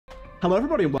Hello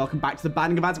everybody and welcome back to the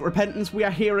Binding of Isaac Repentance. We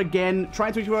are here again,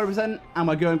 trying to represent, and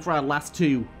we're going for our last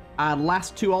two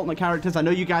alternate characters. I know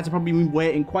you guys have probably been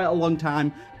waiting quite a long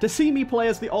time to see me play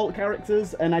as the alt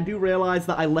characters, and I do realise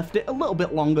that I left it a little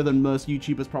bit longer than most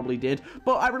YouTubers probably did,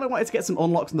 but I really wanted to get some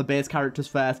unlocks on the base characters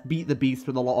first, beat the beast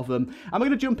with a lot of them. I'm going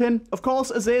to jump in. Of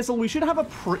course, Azazel, we should have a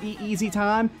pretty easy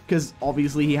time, because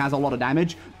obviously he has a lot of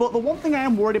damage, but the one thing I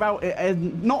am worried about is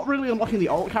not really unlocking the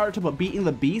alt character, but beating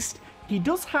the beast. He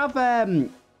does have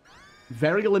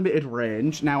very limited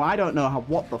range. Now, I don't know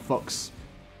what the fuck's...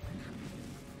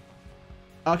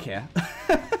 Okay.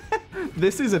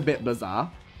 This is a bit bizarre.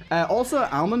 Also,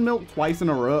 almond milk twice in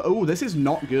a row. Oh, this is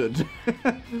not good.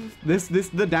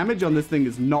 The damage on this thing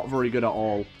is not very good at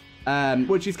all.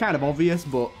 Which is kind of obvious,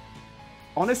 but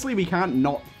honestly, we can't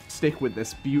not stick with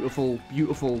this beautiful,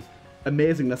 beautiful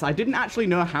amazingness. I didn't actually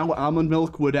know how almond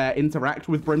milk would interact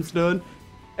with brimstone.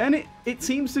 And it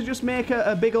seems to just make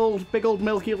a big old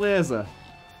milky laser.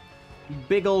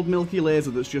 Big old milky laser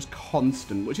that's just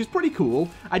constant, which is pretty cool.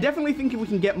 I definitely think if we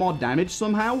can get more damage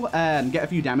somehow, get a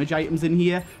few damage items in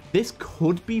here, this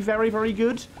could be very, very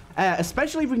good.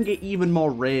 Especially if we can get even more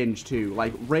range too.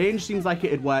 Like, range seems like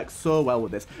it'd work so well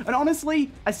with this. And honestly,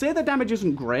 I say the damage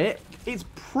isn't great. It's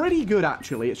pretty good,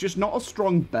 actually. It's just not as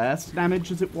strong burst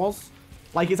damage as it was.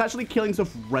 Like, it's actually killing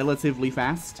stuff relatively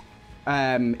fast.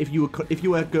 If you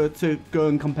were to go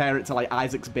and compare it to like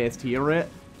Isaac's base tier rate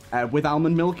with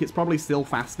almond milk, it's probably still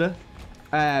faster.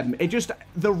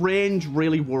 The range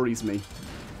really worries me.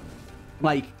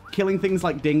 Like, killing things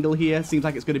like Dingle here seems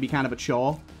like it's going to be kind of a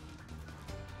chore.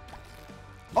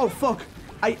 Oh fuck,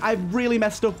 I really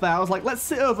messed up there. I was like, let's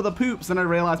sit over the poops, and I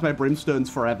realized my brimstone's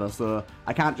forever, so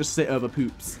I can't just sit over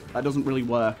poops. That doesn't really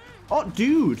work. Oh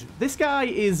dude, this guy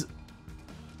is...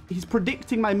 He's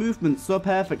predicting my movements so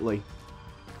perfectly.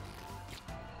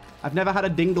 I've never had a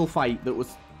Dingle fight that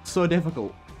was so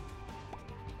difficult.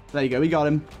 There you go, we got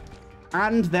him.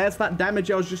 And there's that damage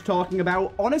I was just talking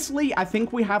about. Honestly, I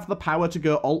think we have the power to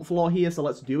go alt floor here, so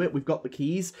let's do it. We've got the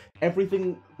keys.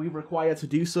 Everything we require to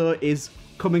do so is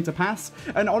coming to pass.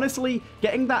 And honestly,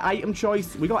 getting that item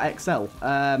choice... We got XL.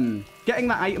 Getting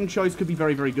that item choice could be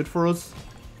very, very good for us.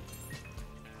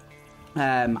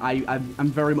 I'm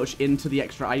very much into the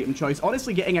extra item choice.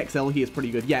 Honestly, getting XL here is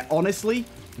pretty good. Yeah, honestly,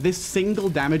 this single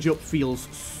damage up feels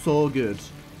so good.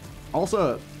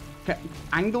 Also,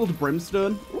 angled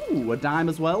brimstone. Ooh, a dime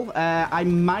as well. I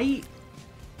might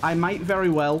very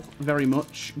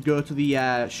much go to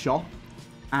the shop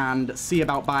and see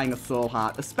about buying a soul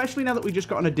heart, especially now that we just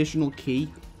got an additional key.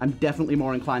 I'm definitely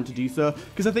more inclined to do so.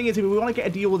 Because the thing is, if we want to get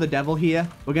a deal with the devil here,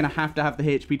 we're going to have the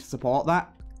HP to support that.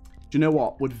 Do you know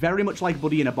what? Would very much like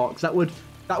Buddy in a Box. That would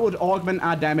augment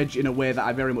our damage in a way that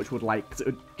I very much would like, because it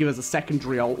would give us a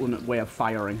secondary alternate way of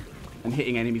firing and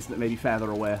hitting enemies that may be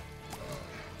further away.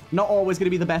 Not always going to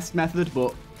be the best method,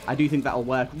 but I do think that'll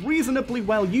work reasonably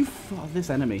well. Oh, this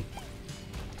enemy.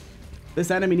 This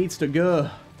enemy needs to go.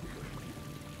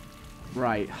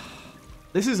 Right.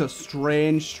 This is a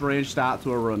strange start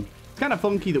to a run. It's kind of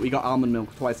funky that we got almond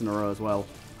milk twice in a row as well.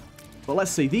 But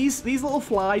let's see. These little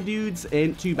fly dudes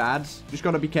ain't too bad. Just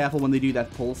got to be careful when they do their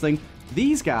pulsing.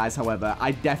 These guys, however,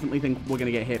 I definitely think we're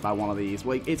going to get hit by one of these.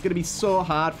 Like, it's going to be so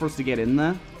hard for us to get in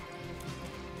there.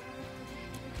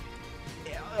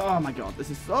 Oh my god,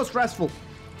 this is so stressful.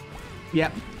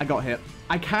 Yep, I got hit.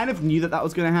 I kind of knew that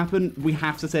was going to happen. We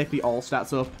have to take the all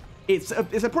stats up. It's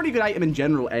a pretty good item in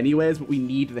general anyways, but we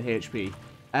need the HP.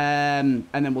 And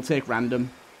then we'll take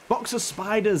random. Box of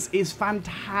Spiders is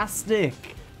fantastic.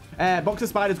 Box of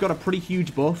Spiders got a pretty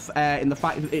huge buff in the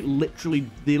fact that they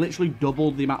literally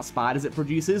doubled the amount of spiders it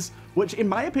produces, which in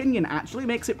my opinion actually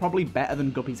makes it probably better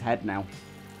than Guppy's head now.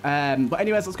 But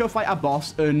anyways, let's go fight our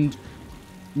boss and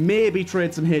maybe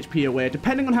trade some HP away.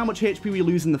 Depending on how much HP we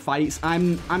lose in the fights,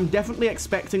 I'm definitely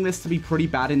expecting this to be pretty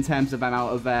bad in terms of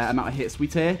amount of hits we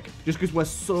take, just because we're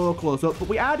so close up. But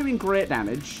we are doing great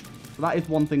damage, so that is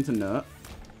one thing to note.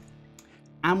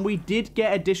 And we did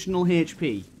get additional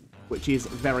HP, which is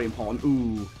very important.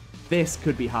 Ooh, this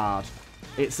could be hard.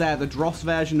 It's the Dross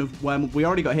version of when we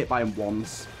already got hit by him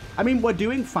once. I mean, we're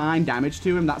doing fine damage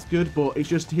to him, that's good, but it's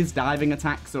just his diving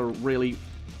attacks are really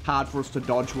hard for us to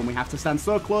dodge when we have to stand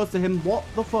so close to him. What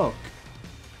the fuck?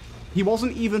 He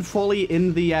wasn't even fully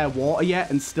in the water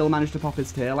yet and still managed to pop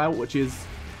his tail out, which is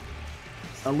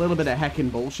a little bit of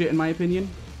heckin' bullshit in my opinion.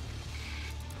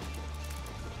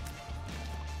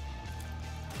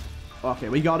 Okay,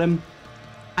 we got him.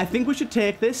 I think we should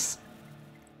take this.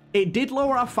 It did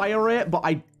lower our fire rate, but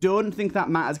I don't think that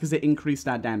matters because it increased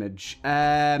our damage.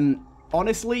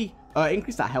 Honestly,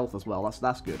 increased our health as well.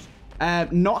 That's good.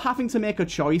 Not having to make a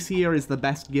choice here is the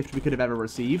best gift we could have ever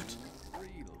received.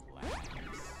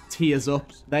 Tears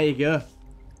up. There you go.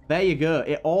 There you go.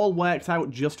 It all worked out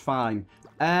just fine.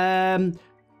 Do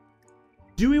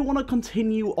we want to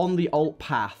continue on the alt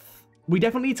path? We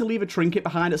definitely need to leave a trinket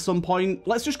behind at some point.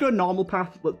 Let's just go normal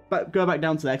path. Let's go back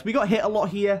down to there. We got hit a lot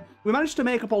here. We managed to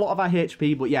make up a lot of our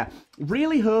HP, but yeah,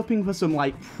 really hoping for some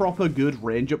like proper good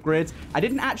range upgrades. I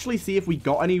didn't actually see if we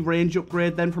got any range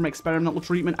upgrade then from experimental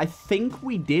treatment. I think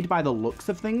we did by the looks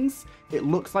of things. It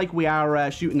looks like we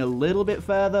are shooting a little bit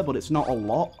further, but it's not a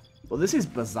lot. But this is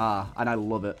bizarre, and I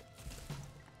love it.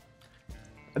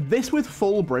 This with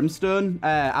full brimstone,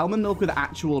 almond milk with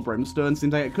actual brimstone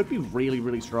seems like it could be really,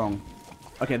 really strong.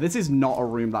 Okay, this is not a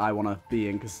room that I want to be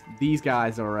in, because these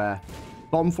guys are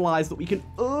bomb flies that we can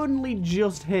only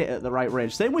just hit at the right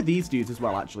range. Same with these dudes as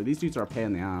well, actually. These dudes are a pain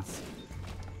in the ass.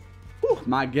 Whew,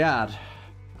 my god.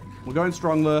 We're going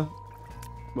strong, though.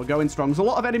 We're going strong. There's a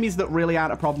lot of enemies that really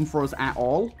aren't a problem for us at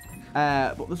all.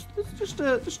 But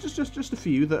there's just a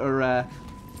few that are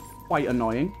quite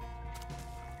annoying.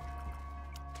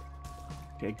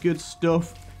 Okay, good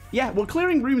stuff. Yeah, we're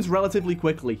clearing rooms relatively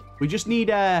quickly. We just need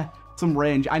some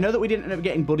range. I know that we didn't end up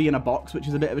getting Buddy in a box, which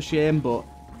is a bit of a shame, but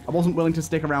I wasn't willing to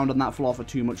stick around on that floor for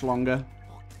too much longer.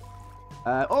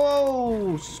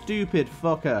 Oh, stupid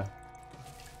fucker.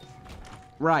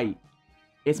 Right.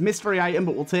 It's mystery item,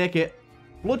 but we'll take it.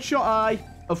 Bloodshot Eye,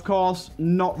 of course,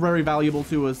 not very valuable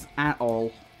to us at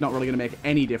all. Not really going to make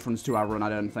any difference to our run, I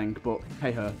don't think, but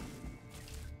hey-ho.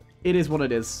 It is what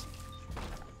it is.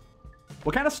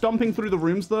 We're kind of stomping through the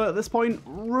rooms, though, at this point.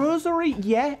 Rosary,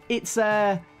 yeah, it's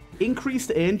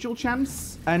increased angel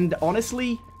chance. And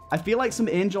honestly, I feel like some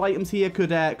angel items here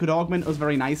could augment us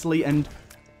very nicely. And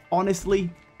honestly,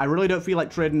 I really don't feel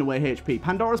like trading away HP.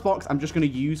 Pandora's Box, I'm just going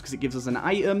to use because it gives us an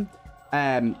item.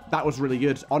 That was really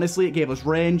good. Honestly, it gave us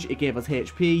range. It gave us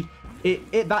HP.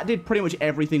 That did pretty much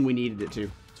everything we needed it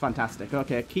to. It's fantastic.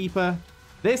 Okay, Keeper.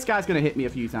 This guy's going to hit me a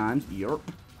few times. Yerp.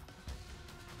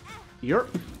 Yerp.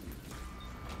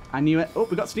 I knew it. Oh,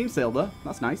 we got Steam Sale, though.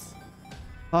 That's nice.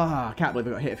 Ah, I can't believe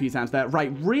we got hit a few times there. Right,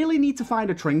 really need to find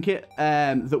a trinket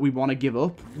that we want to give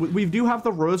up. We do have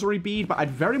the Rosary Bead, but I'd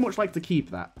very much like to keep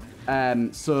that.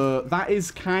 So that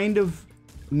is kind of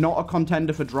not a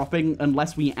contender for dropping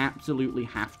unless we absolutely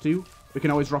have to. We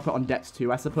can always drop it on Depths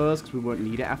 2, I suppose, because we won't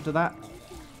need it after that.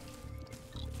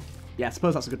 Yeah, I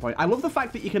suppose that's a good point. I love the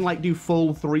fact that you can, like, do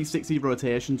full 360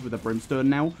 rotations with a brimstone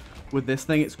now. With this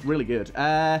thing, it's really good.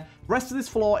 Rest of this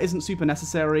floor isn't super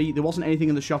necessary. There wasn't anything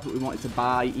in the shop that we wanted to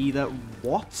buy either.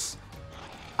 What?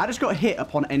 I just got hit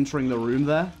upon entering the room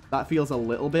there. That feels a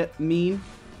little bit mean.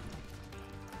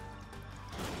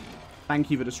 Thank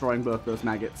you for destroying both those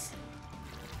maggots.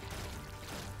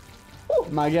 Oh,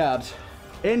 my god.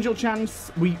 Angel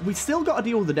chance. We still got to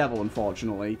deal with the devil,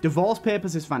 unfortunately. Divorce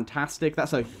papers is fantastic.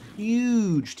 That's a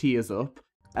huge tears up.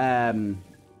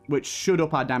 Which should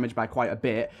up our damage by quite a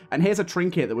bit. And here's a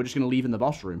trinket that we're just going to leave in the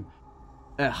boss room.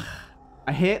 Ugh.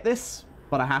 I hate this,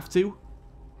 but I have to.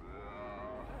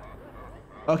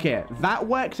 Okay, that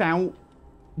worked out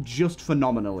just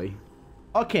phenomenally.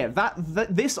 Okay,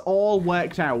 this all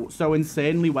worked out so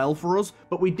insanely well for us,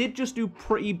 but we did just do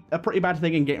a pretty bad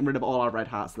thing in getting rid of all our red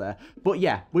hearts there. But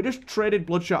yeah, we just traded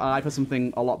Bloodshot Eye for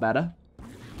something a lot better,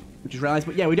 which is really nice.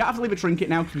 But yeah, we don't have to leave a trinket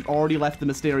now because we've already left the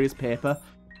mysterious paper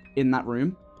in that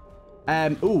room.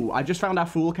 Ooh, I just found our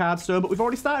Fool card stone, but we've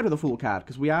already started with a Fool card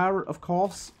because we are, of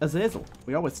course, Azazel.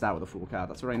 We always start with a Fool card.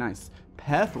 That's very nice.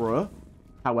 Pear Throw,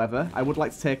 however, I would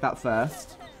like to take that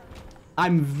first.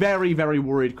 I'm very, very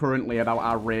worried currently about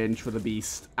our range for the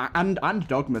beast. And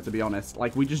Dogma, to be honest.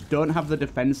 Like, we just don't have the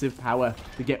defensive power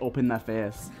to get up in their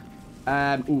face.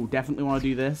 Ooh, definitely want to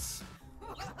do this.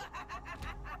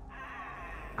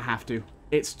 I have to.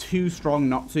 It's too strong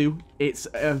not to. It's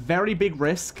a very big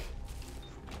risk.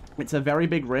 It's a very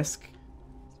big risk.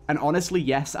 And honestly,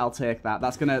 yes, I'll take that.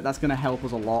 That's gonna help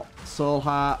us a lot. Soul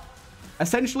Heart.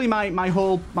 Essentially, my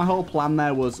whole plan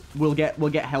there was we'll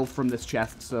get health from this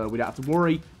chest, so we don't have to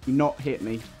worry. Do not hit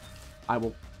me. I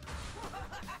will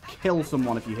kill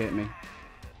someone if you hit me.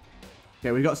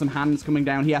 Okay, we've got some hands coming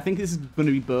down here. I think this is going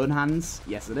to be burn hands.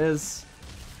 Yes, it is.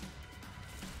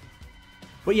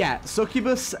 But yeah,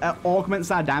 Succubus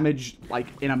augments our damage, like,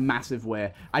 in a massive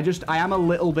way. I am a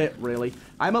little bit, really.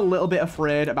 I'm a little bit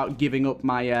afraid about giving up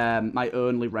my my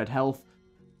only red health.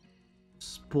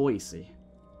 Spicy.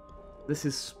 This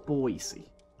is spicy.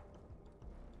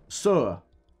 So,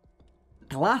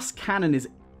 Glass Cannon is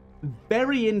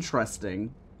very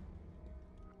interesting.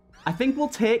 I think we'll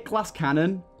take Glass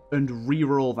Cannon and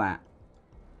re-roll that.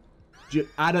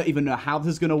 I don't even know how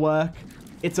this is going to work.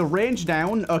 It's a range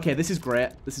down. Okay, this is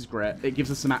great. This is great. It gives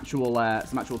us some actual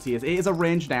tears. It is a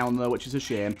range down, though, which is a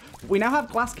shame. We now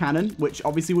have glass cannon, which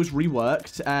obviously was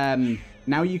reworked.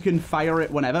 Now you can fire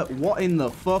it whenever. What in the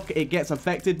fuck? It gets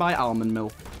affected by almond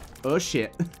milk. Oh,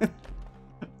 shit.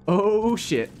 Oh,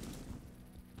 shit.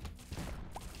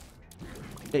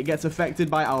 It gets affected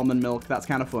by almond milk. That's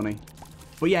kind of funny.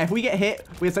 But yeah, if we get hit,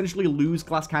 we essentially lose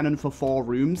glass cannon for 4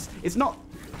 rooms. It's not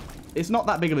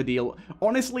that big of a deal.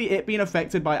 Honestly, it being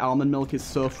affected by almond milk is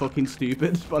so fucking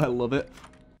stupid, but I love it.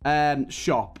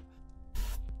 Shop.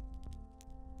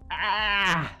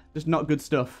 Ah! Just not good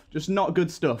stuff. Just not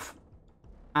good stuff.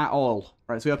 At all.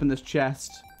 Right, so we open this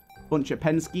chest. Bunch of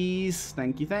penskis.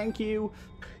 Thank you, thank you.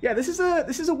 Yeah, this is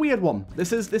a weird one. This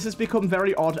has become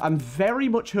very odd. I'm very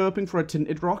much hoping for a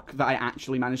tinted rock that I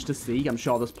actually managed to see. I'm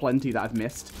sure there's plenty that I've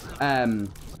missed.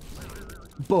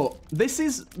 But this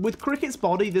is, with Cricket's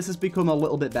body, this has become a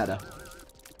little bit better.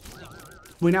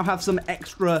 We now have some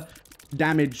extra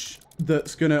damage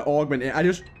that's going to augment it. I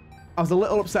was a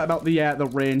little upset about the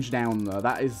range down, though.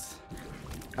 That is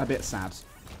a bit sad.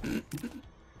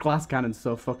 Glass cannon's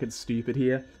so fucking stupid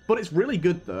here. But it's really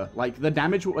good, though. Like, the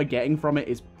damage what we're getting from it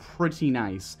is pretty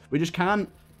nice. We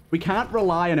can't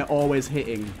rely on it always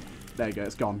hitting. There you go,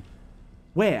 it's gone.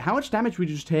 Wait, how much damage we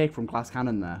just take from glass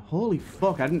cannon there? Holy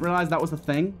fuck, I didn't realize that was the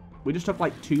thing. We just took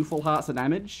like 2 full hearts of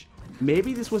damage.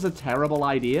 Maybe this was a terrible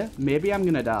idea. Maybe I'm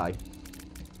gonna die.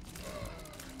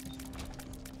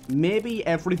 Maybe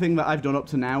everything that I've done up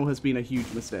to now has been a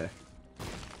huge mistake.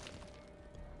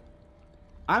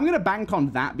 I'm gonna bank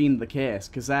on that being the case,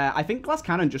 because I think glass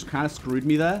cannon just kind of screwed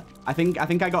me there. I think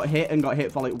I got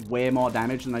hit for like way more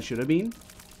damage than I should have been.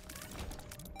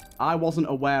 I wasn't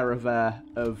aware of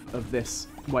this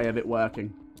way of it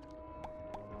working.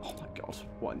 Oh my god,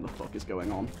 what in the fuck is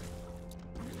going on?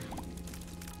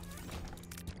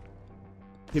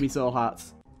 Give me soul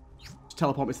hearts. Just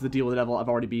teleport me to the deal with the devil I've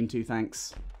already been to,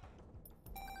 thanks.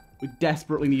 We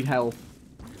desperately need health.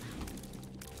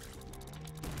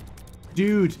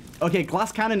 Dude, okay,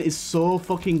 glass cannon is so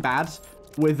fucking bad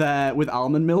with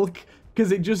almond milk, because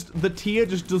the tier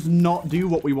just does not do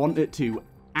what we want it to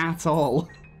at all.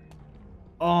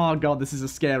 Oh god, this is a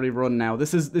scary run now.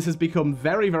 This has become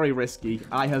very, very risky.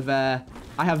 I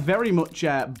have very much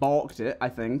balked it, I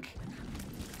think.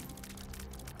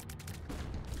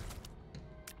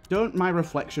 Don't my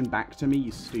reflection back to me,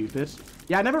 you stupid.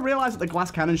 Yeah, I never realized that the glass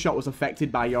cannon shot was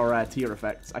affected by your tier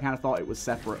effects. I kind of thought it was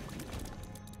separate.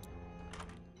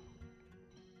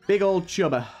 Big old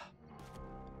chubba.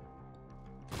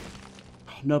 Oh,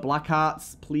 no black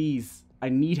hearts, please. I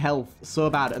need health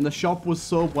so bad. And the shop was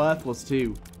so worthless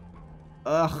too.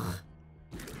 Ugh.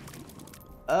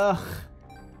 Ugh.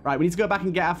 Right, we need to go back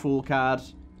and get our fool card.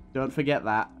 Don't forget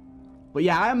that. But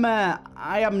yeah,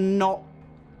 I am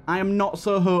not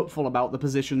so hopeful about the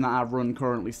position that our run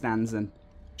currently stands in.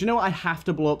 Do you know what? I have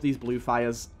to blow up these blue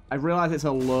fires. I realize it's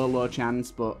a low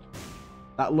chance, but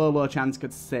that low chance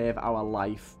could save our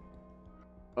life.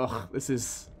 Ugh, this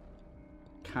is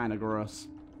kind of gross.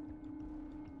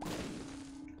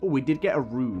 Oh, we did get a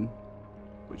rune,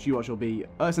 which you watch will be...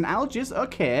 Oh, it's an Algiz?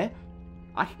 Okay.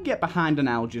 I can get behind an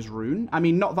Algiz rune. I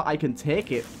mean, not that I can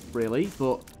take it, really,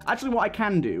 but... Actually, what I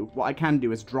can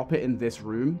do is drop it in this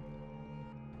room.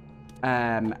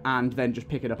 And then just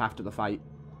pick it up after the fight.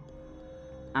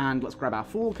 And let's grab our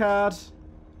Fool card.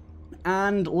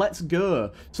 And let's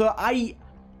go. So, I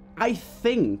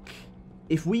think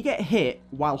if we get hit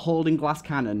while holding glass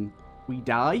cannon, we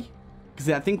die. Because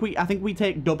I think we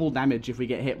take double damage if we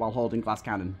get hit while holding glass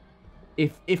cannon.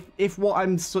 If what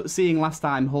I'm seeing last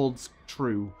time holds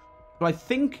true. So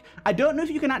I don't know if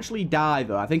you can actually die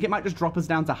though. I think it might just drop us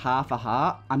down to half a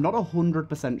heart. I'm not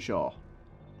 100% sure.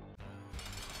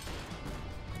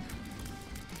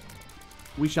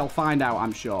 We shall find out,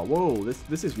 I'm sure. Whoa,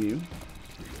 this is new.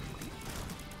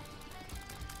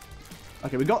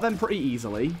 Okay, we got them pretty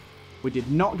easily. We did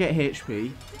not get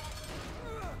HP.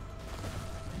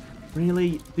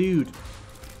 Really? Dude.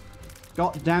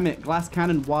 God damn it. Glass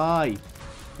cannon, why?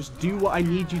 Just do what I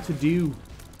need you to do.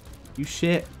 You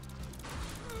shit.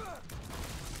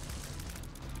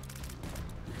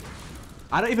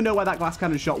 I don't even know where that glass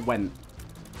cannon shot went.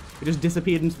 It just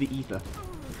disappeared into the ether.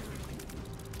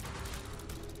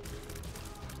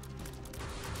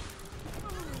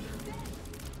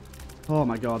 Oh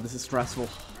my god, this is stressful.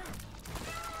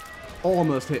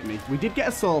 Almost hit me. We did get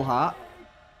a soul heart.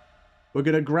 We're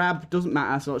going to grab... Doesn't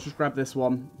matter, so let's just grab this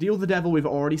one. Deal the devil we've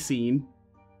already seen.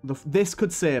 This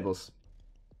could save us.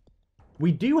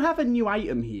 We do have a new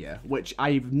item here, which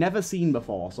I've never seen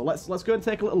before. So let's go and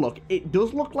take a little look. It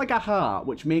does look like a heart,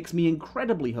 which makes me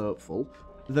incredibly hopeful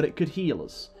that it could heal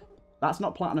us. That's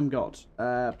not Platinum God.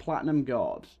 Platinum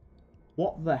God.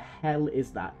 What the hell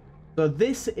is that? So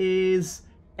this is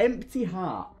Empty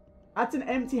Heart. Adds an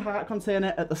empty heart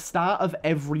container at the start of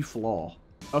every floor.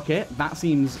 Okay, that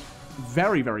seems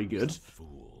very, very good.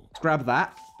 Let's grab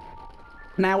that.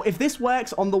 Now, if this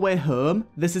works on the way home,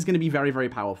 this is going to be very, very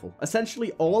powerful.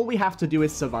 Essentially, all we have to do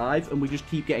is survive, and we just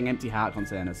keep getting empty heart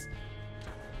containers.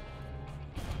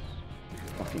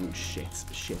 Fucking shit.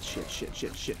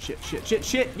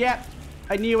 Shit. Yep.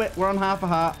 I knew it. We're on half a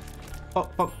heart.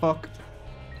 Fuck.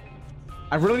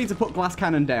 I really need to put glass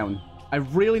cannon down.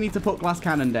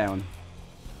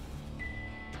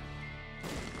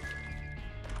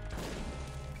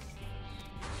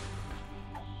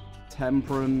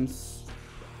 Temperance.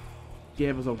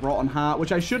 Gave us a rotten heart,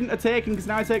 which I shouldn't have taken because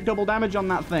now I take double damage on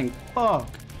that thing. Fuck.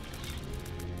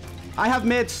 I have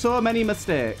made so many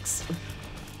mistakes.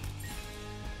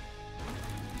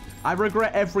 I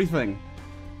regret everything.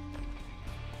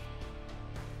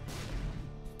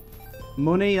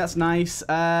 Money, that's nice.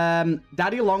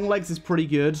 Daddy Longlegs is pretty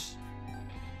good.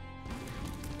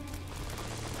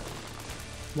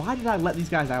 Why did I let these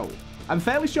guys out? I'm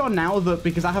fairly sure now that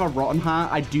because I have a rotten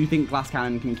heart, I do think glass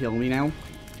cannon can kill me now.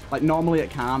 Like, normally it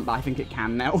can't, but I think it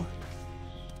can now.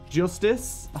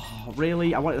 Justice? Oh,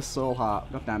 really? I wanted a soul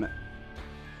heart. God damn it.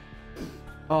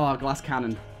 Oh, glass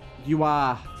cannon. You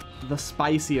are the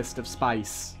spiciest of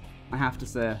spice, I have to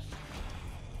say.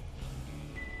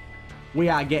 We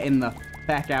are getting the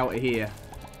heck out of here.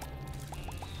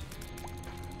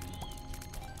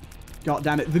 God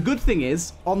damn it. The good thing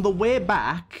is, on the way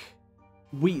back,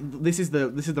 this is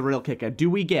the real kicker. Do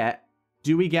we get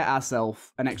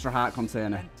ourselves an extra heart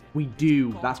container? We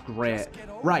do. That's great.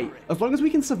 Right. As long as we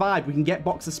can survive, we can get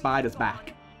Box of Spiders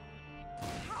back.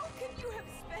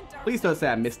 Please don't say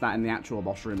I missed that in the actual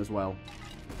boss room as well.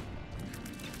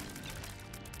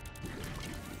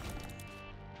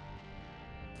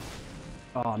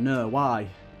 Oh no, why?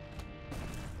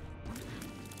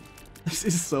 This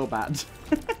is so bad.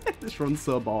 This run's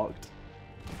so balked.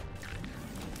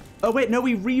 Oh wait, no,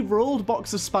 we re-rolled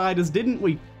Box of Spiders, didn't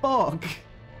we? Fuck.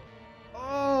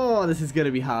 Oh, this is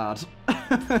gonna be hard.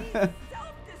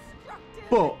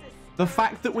 But the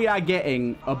fact that we are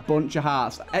getting a bunch of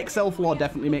hearts, XL floor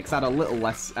definitely makes that a little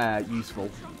less useful.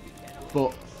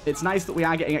 But it's nice that we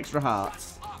are getting extra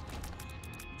hearts.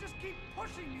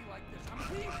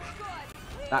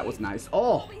 That was nice.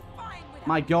 Oh,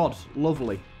 my God.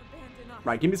 Lovely.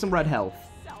 Right, give me some red health.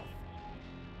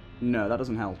 No, that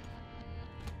doesn't help.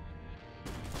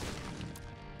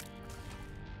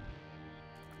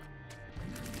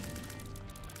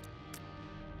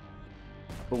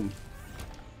 Boom.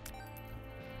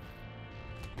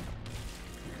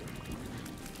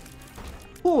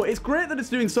 Oh, it's great that it's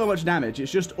doing so much damage.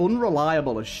 It's just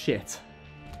unreliable as shit.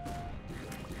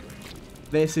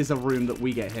 This is a room that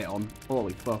we get hit on.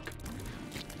 Holy fuck.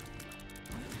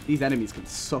 These enemies can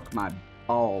suck my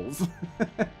balls.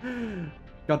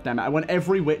 God damn it. I went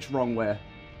every which wrong way.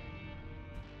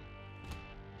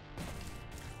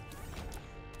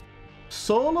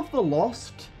 Soul of the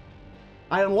Lost.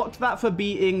 I unlocked that for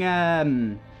beating,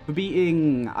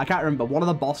 I can't remember, one of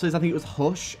the bosses. I think it was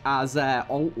Hush as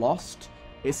Alt Lost.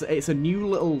 It's a new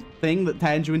little thing that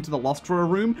turns you into the Lost for a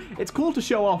room. It's cool to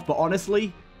show off, but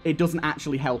honestly, it doesn't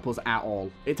actually help us at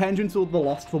all. It turns you into the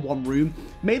Lost for one room.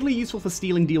 Mainly useful for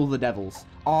stealing Deal of the Devils.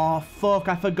 Oh, fuck,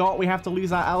 I forgot we have to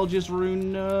lose our Algiers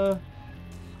rune.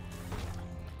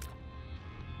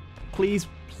 Please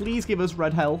give us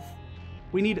red health.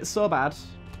 We need it so bad.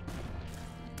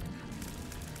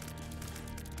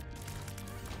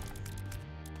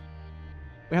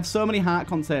 We have so many heart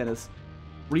containers.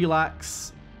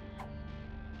 Relax.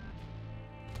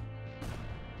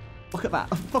 Look at that.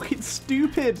 Fucking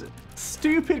stupid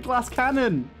glass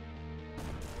cannon.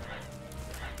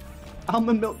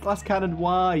 Almond milk glass cannon,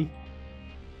 why?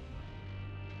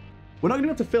 We're not going to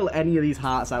be able to fill any of these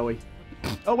hearts, are we?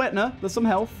 Oh, wait, no. There's some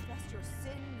health.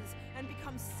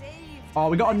 Oh,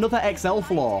 we got another XL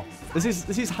floor. This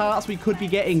is hearts we could be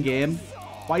getting, game.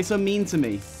 Why are you so mean to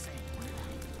me?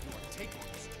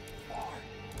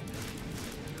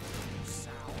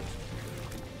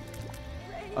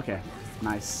 Okay,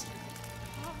 nice.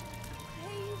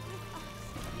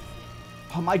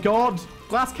 Oh my God!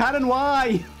 Glass cannon,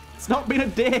 why? It's not been a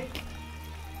dick!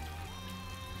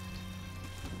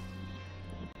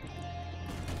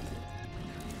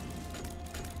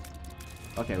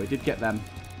 Okay, we did get them.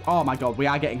 Oh my God, we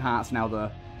are getting hearts now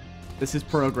though. This is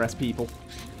progress, people.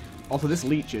 Also, this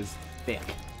leech is thick.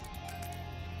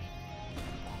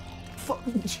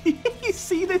 You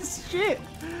see this shit?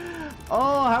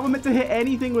 Oh, how am I meant to hit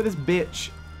anything with this bitch?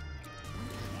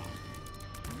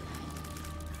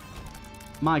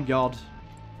 My God.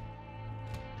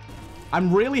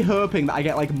 I'm really hoping that I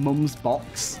get like Mum's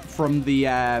box from the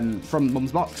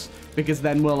Mum's box, because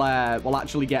then we'll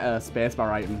actually get a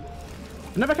spacebar item.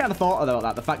 I never kind of thought about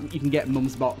that. The fact that you can get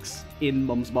Mum's box in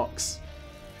Mum's box,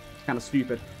 kind of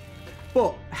stupid.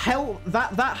 But hell,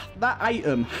 that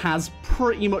item has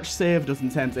pretty much saved us in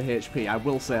terms of HP. I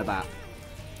will say that.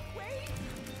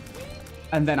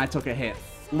 And then I took a hit.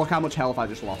 Look how much health I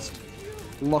just lost.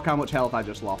 Look how much health I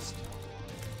just lost.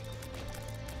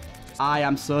 I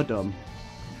am so dumb.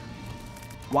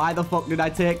 Why the fuck did I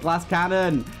take glass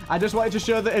cannon? I just wanted to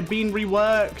show that it had been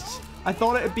reworked. I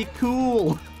thought it'd be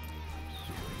cool.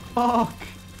 Fuck.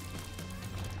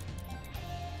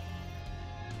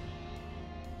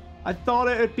 I thought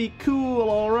it'd be cool,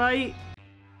 alright?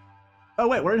 Oh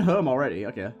wait, we're in home already,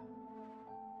 okay.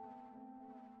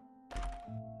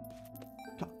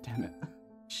 God damn it.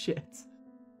 Shit.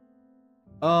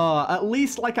 At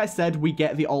least, like I said, we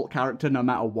get the alt character no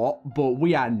matter what, but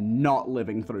we are not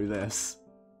living through this.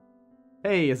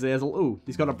 Hey, Azazel. Ooh,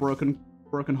 he's got a broken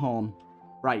horn.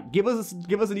 Right, give us a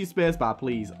new spacebar,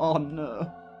 please. Oh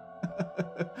no.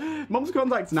 Mum's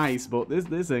contact's nice, but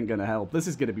this ain't gonna help. This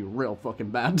is gonna be real fucking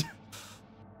bad.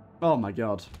 Oh my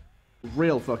God.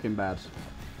 Real fucking bad.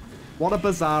 What a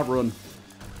bizarre run.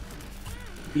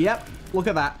 Yep, look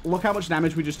at that. Look how much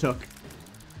damage we just took.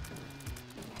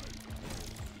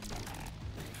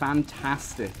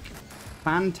 Fantastic.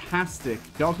 Fantastic.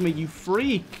 Dogma, you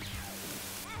freak.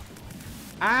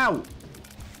 Ow.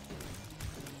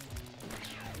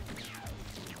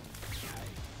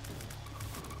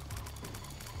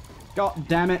 God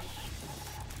damn it.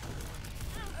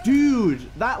 Dude,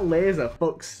 that laser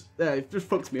fucks, it just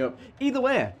fucks me up. Either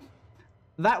way,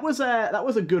 that was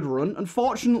a good run.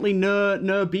 Unfortunately,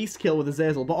 no beast kill with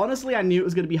Azazel, but honestly, I knew it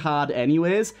was going to be hard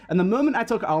anyways. And the moment I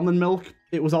took almond milk,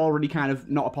 it was already kind of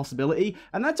not a possibility.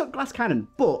 And then I took glass cannon,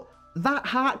 but that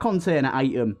heart container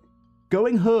item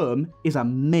going home is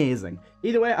amazing.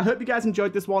 Either way, I hope you guys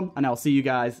enjoyed this one, and I'll see you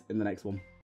guys in the next one.